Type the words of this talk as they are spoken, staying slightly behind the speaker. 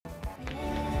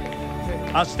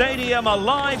A stadium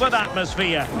alive with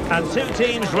atmosphere and two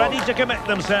teams ready to commit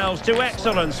themselves to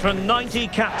excellence for 90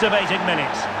 captivating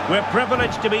minutes. We're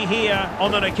privileged to be here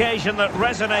on an occasion that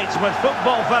resonates with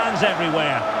football fans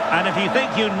everywhere. And if you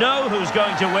think you know who's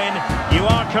going to win, you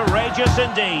are courageous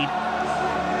indeed.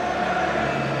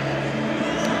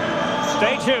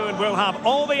 Stay tuned, we'll have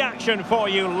all the action for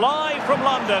you live from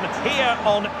London here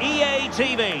on EA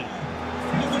TV.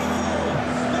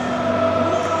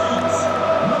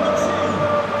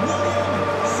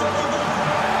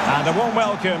 And a warm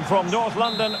welcome from North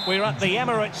London. We're at the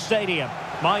Emirates Stadium.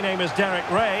 My name is Derek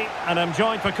Ray, and I'm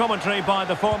joined for commentary by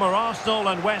the former Arsenal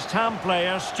and West Ham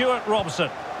player Stuart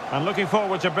Robson. I'm looking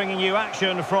forward to bringing you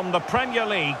action from the Premier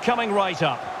League coming right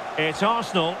up. It's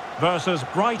Arsenal versus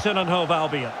Brighton and Hove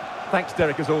Albion. Thanks,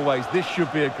 Derek, as always. This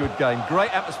should be a good game.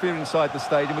 Great atmosphere inside the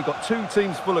stadium. We've got two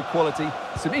teams full of quality,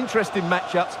 some interesting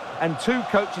matchups, and two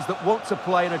coaches that want to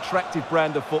play an attractive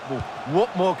brand of football.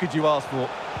 What more could you ask for?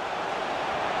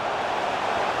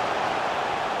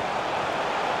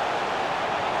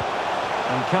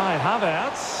 And Kai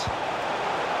Havertz.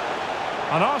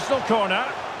 An Arsenal corner.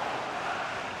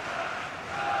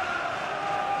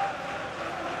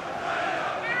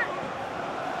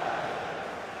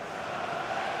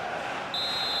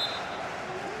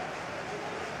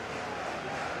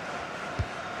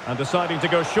 And deciding to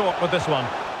go short with this one.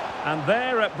 And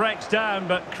there it breaks down,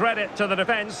 but credit to the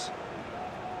defence.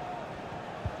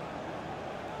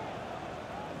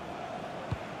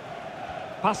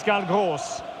 Pascal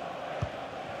Gross.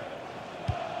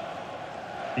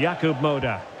 Jakub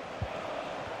Moder.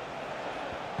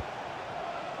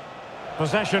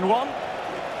 Possession one.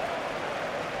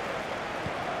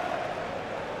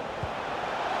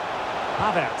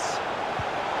 Havertz.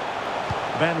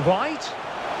 Ben White.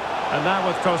 And now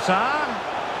with Trossard.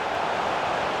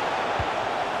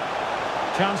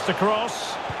 Chance to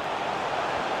cross.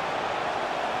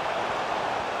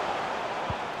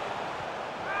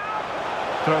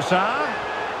 Trossard.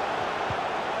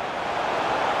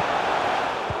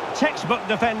 Textbook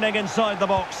defending inside the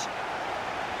box.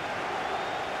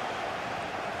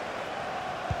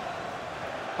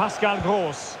 Pascal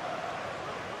Gross.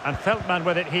 And Feldman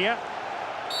with it here.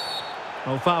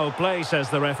 Oh, foul play, says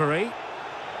the referee.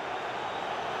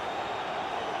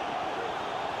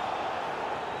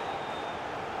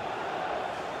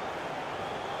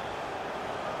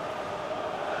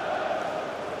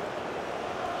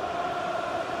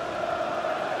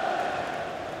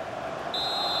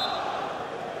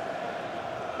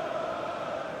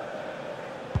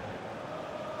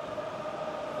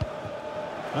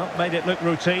 Well, made it look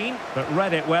routine, but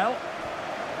read it well.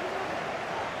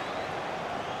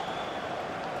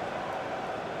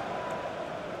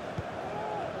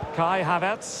 Kai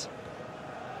Havertz.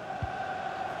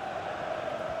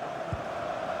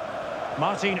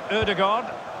 Martin Odegaard.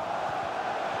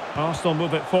 Arsenal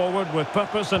move it forward with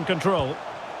purpose and control,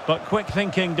 but quick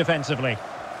thinking defensively.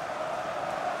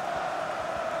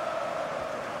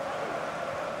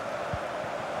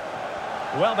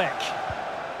 Welbeck.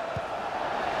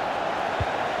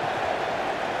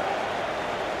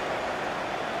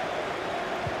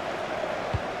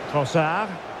 Trossard,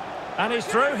 and he's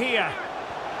through here.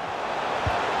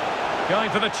 Going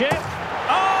for the chip.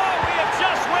 Oh, we have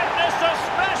just witnessed a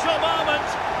special moment.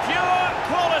 Pure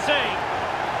quality.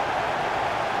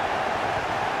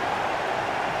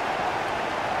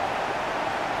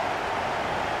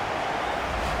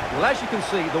 Well, as you can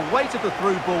see, the weight of the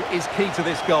through ball is key to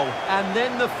this goal. And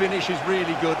then the finish is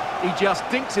really good. He just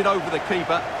dinks it over the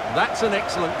keeper. That's an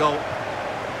excellent goal.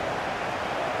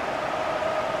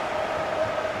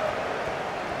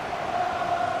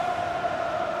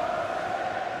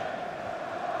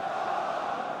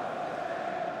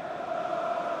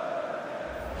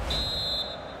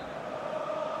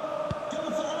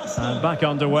 And back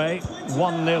underway,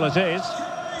 1-0 it is.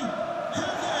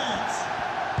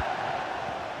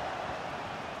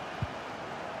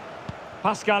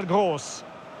 Pascal Gross.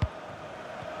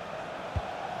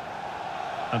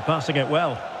 And passing it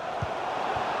well.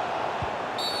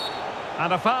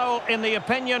 And a foul in the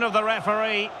opinion of the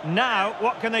referee. Now,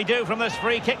 what can they do from this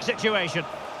free kick situation?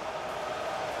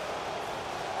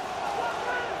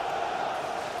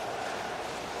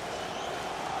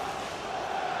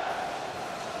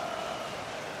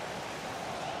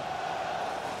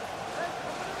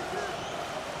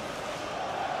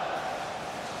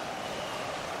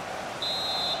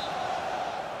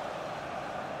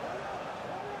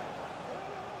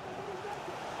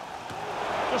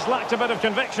 Just lacked a bit of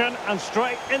conviction and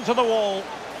straight into the wall.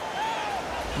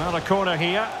 Now a corner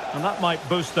here, and that might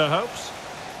boost their hopes.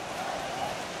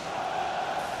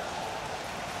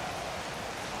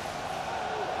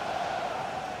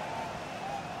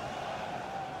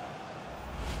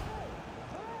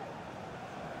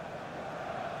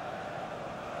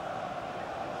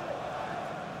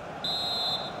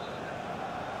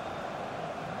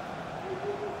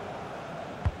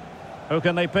 Who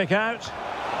can they pick out?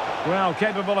 Well,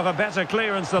 capable of a better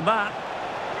clearance than that.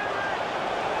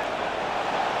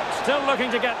 Still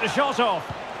looking to get the shot off.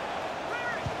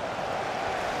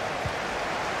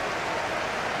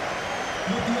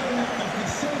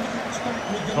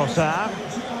 Trossard.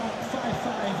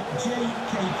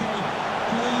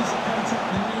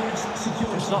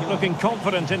 Just not looking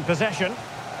confident in possession.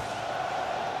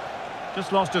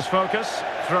 Just lost his focus.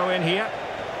 Throw in here.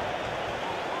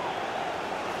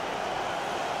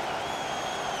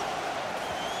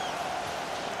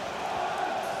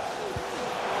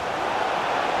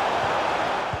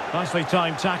 Nicely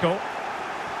timed tackle.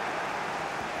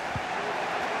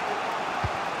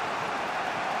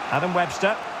 Adam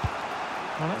Webster.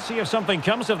 Well, let's see if something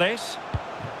comes of this.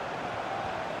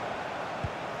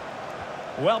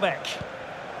 Welbeck.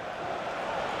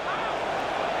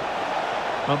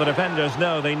 Well, the defenders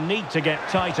know they need to get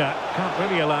tighter. Can't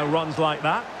really allow runs like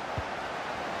that.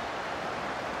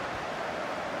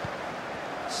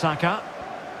 Saka.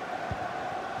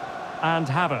 And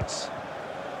Havertz.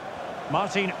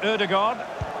 Martin Odegaard.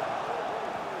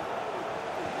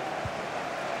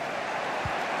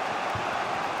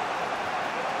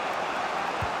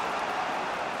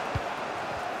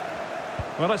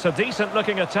 Well, it's a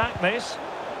decent-looking attack, this.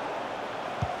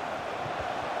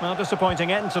 Well,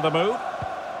 disappointing end to the move.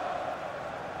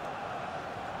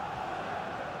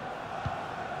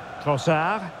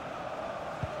 Trossard.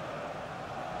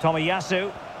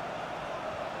 Tomiyasu.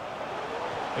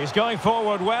 He's going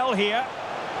forward well here.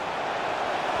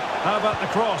 How about the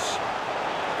cross?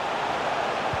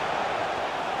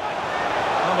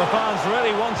 Well, the fans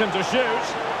really want him to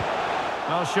shoot.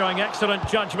 Well, showing excellent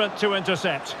judgment to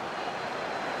intercept.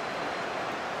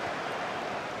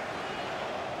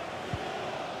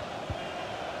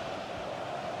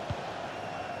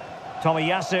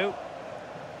 Tomiyasu.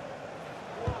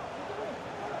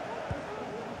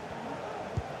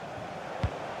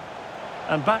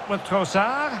 And back with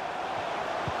Trossard.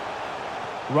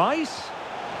 Rice.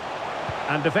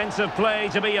 And defensive play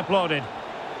to be applauded.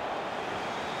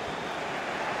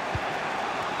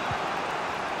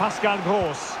 Pascal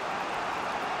Gross.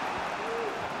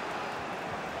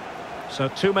 So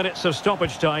 2 minutes of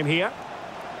stoppage time here.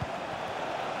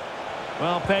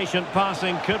 Well, patient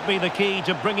passing could be the key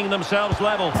to bringing themselves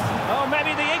level. Oh,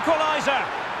 maybe the equaliser.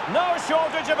 No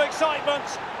shortage of excitement.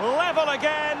 Level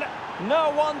again.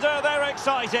 No wonder they're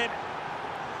excited.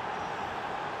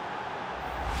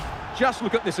 Just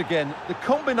look at this again. The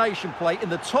combination play in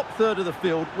the top third of the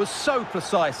field was so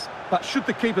precise. But should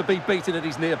the keeper be beaten at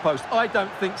his near post? I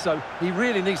don't think so. He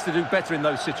really needs to do better in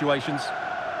those situations.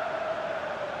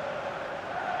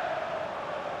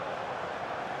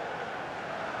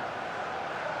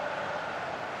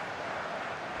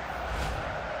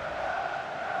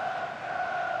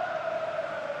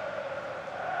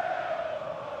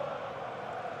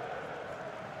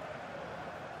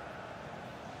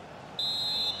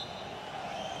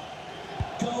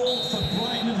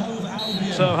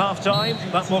 So half-time,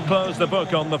 that will close the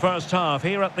book on the first half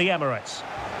here at the Emirates.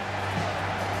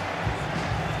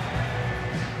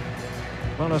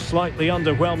 Well, a slightly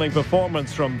underwhelming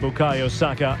performance from Bukayo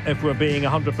Saka, if we're being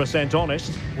 100%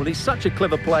 honest. Well, he's such a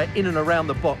clever player in and around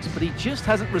the box, but he just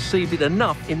hasn't received it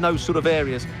enough in those sort of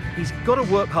areas. He's got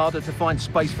to work harder to find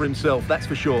space for himself, that's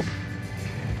for sure.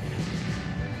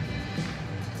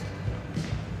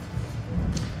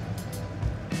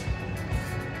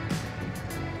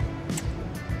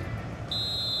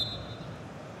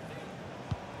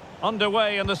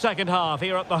 Underway in the second half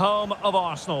here at the home of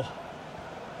Arsenal.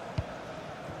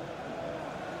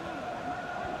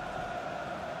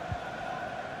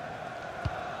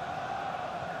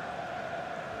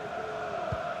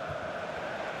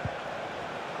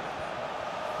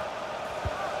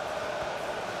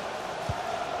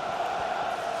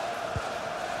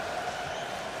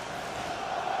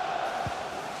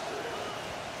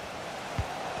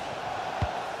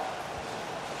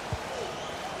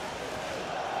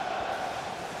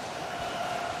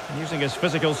 Using his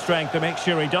physical strength to make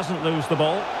sure he doesn't lose the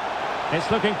ball. It's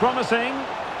looking promising.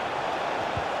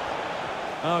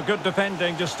 Oh, good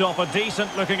defending to stop a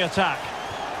decent-looking attack.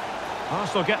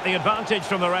 Arsenal get the advantage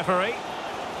from the referee.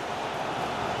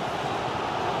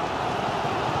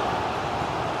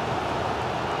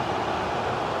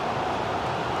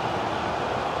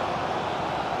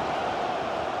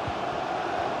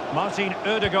 Martin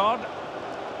Odegaard.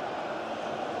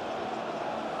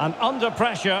 And under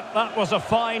pressure, that was a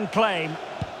fine claim.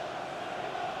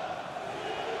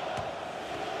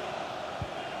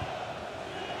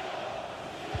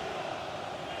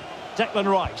 Declan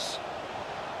Rice.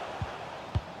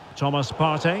 Thomas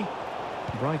Partey.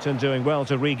 Brighton doing well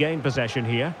to regain possession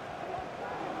here.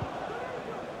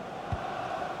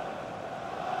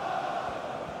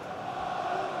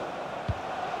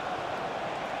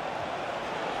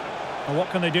 Well, what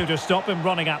can they do to stop him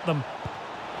running at them?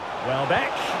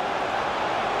 Welbeck.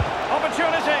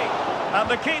 Opportunity! And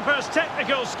the keeper's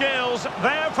technical skills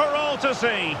there for all to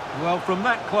see. Well, from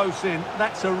that close in,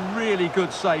 that's a really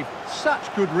good save.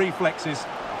 Such good reflexes.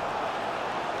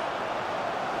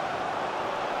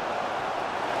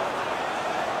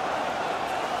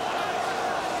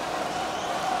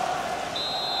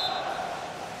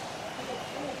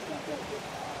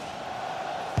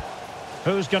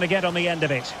 Who's going to get on the end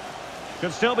of it?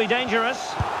 Could still be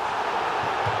dangerous.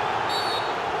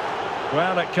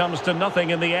 Well, it comes to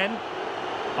nothing in the end.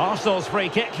 Arsenal's free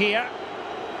kick here.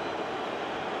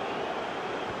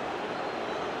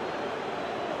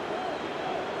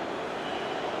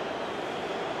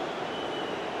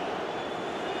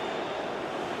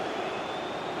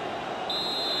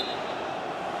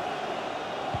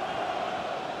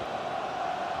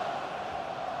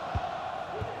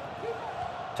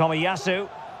 Tomiyasu.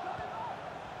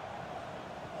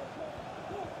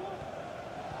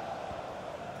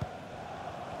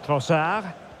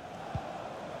 Trossard.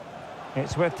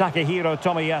 It's with Takehiro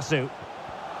Tomiyasu.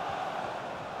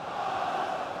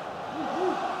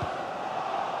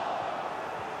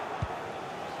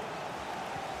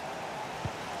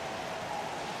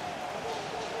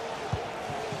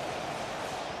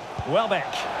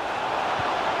 Welbeck.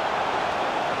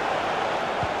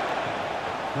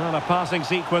 Well, a passing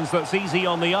sequence that's easy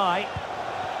on the eye.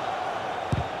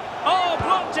 Oh,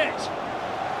 blocked it!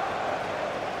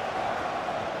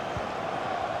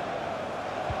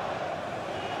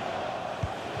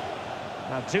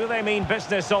 Now, do they mean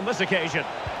business on this occasion?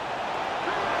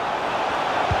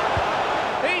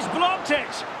 He's blocked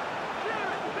it!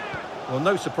 Well,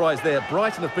 no surprise there.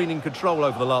 Brighton have been in control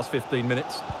over the last 15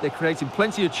 minutes. They're creating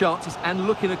plenty of chances and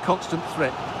looking a constant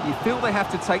threat. You feel they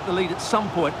have to take the lead at some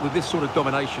point with this sort of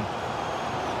domination.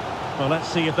 Well, let's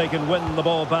see if they can win the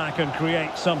ball back and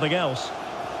create something else.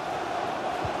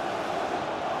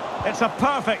 It's a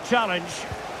perfect challenge.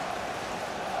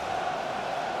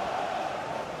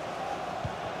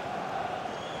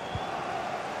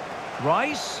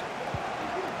 Rice.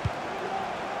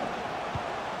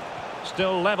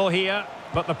 Still level here,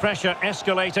 but the pressure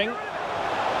escalating.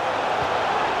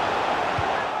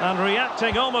 And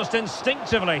reacting almost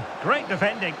instinctively. Great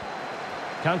defending.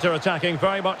 Counter-attacking,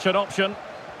 very much an option.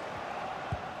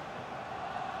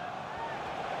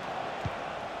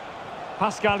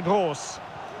 Pascal Gross.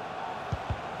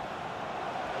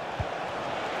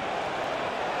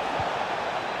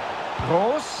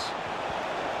 Gross.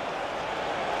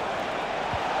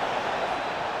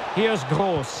 Here's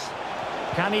Gross.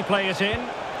 Can he play it in?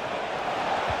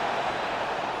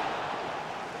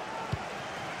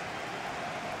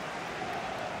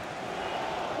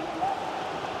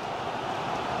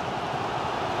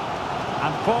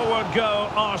 And forward go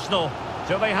Arsenal.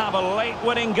 Do they have a late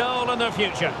winning goal in their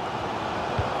future?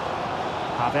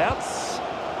 Havertz.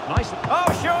 Nice.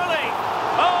 Oh, surely!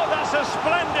 Oh, that's a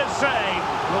splendid save.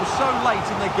 Well, so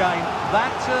late in the game.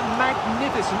 That's a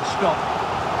magnificent stop.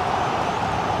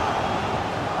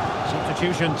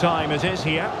 Substitution time it is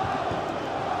here.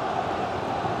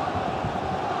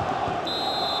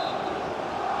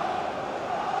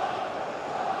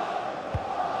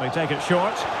 They take it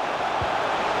short.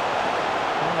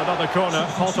 Well, another corner,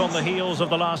 hot on the heels of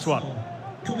the last one.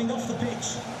 Coming off the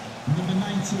pitch, number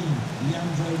 19,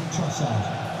 Leandro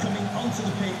Trossard. Coming onto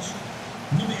the pitch,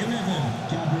 number 11,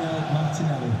 Gabriel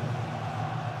Martinelli.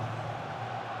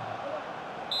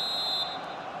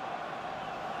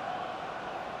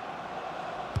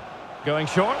 Going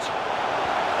short.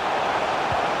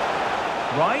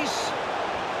 Rice.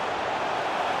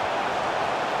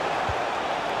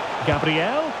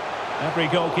 Gabriel. Every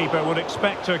goalkeeper would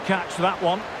expect to catch that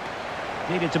one.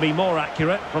 Needed to be more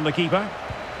accurate from the keeper.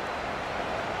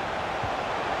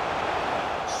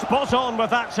 Spot on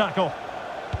with that tackle.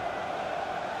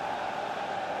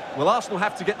 Well, Arsenal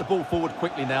have to get the ball forward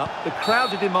quickly now. The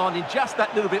crowd are demanding just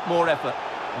that little bit more effort.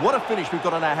 What a finish we've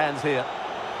got on our hands here.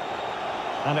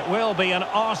 And it will be an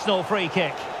Arsenal free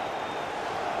kick.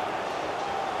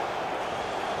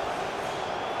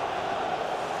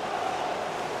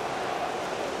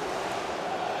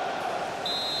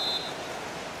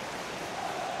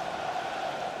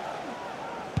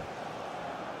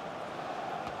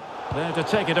 There to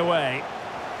take it away.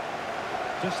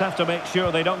 Just have to make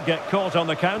sure they don't get caught on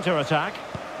the counter-attack.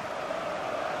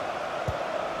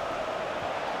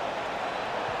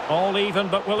 All even,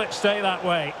 but will it stay that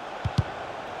way?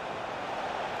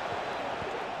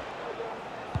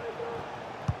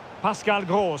 Pascal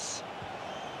Gross.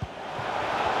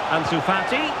 Ansu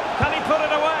Fati. Can he put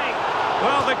it away?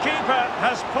 Well, the keeper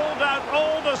has pulled out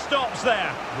all the stops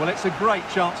there. Well, it's a great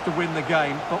chance to win the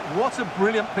game, but what a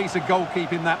brilliant piece of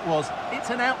goalkeeping that was. It's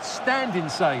an outstanding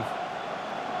save.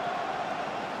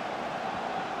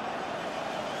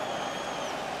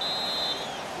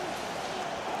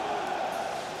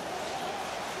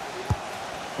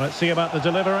 Let's see about the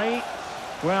delivery.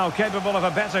 Well, capable of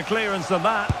a better clearance than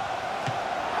that.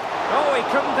 Oh, he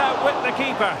couldn't outwit the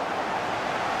keeper.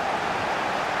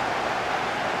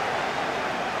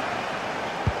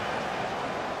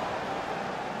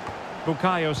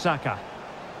 Bukayo Saka.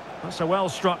 That's a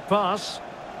well-struck pass.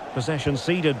 Possession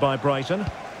ceded by Brighton.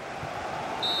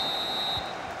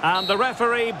 And the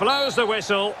referee blows the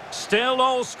whistle. Still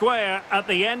all square at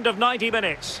the end of 90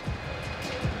 minutes.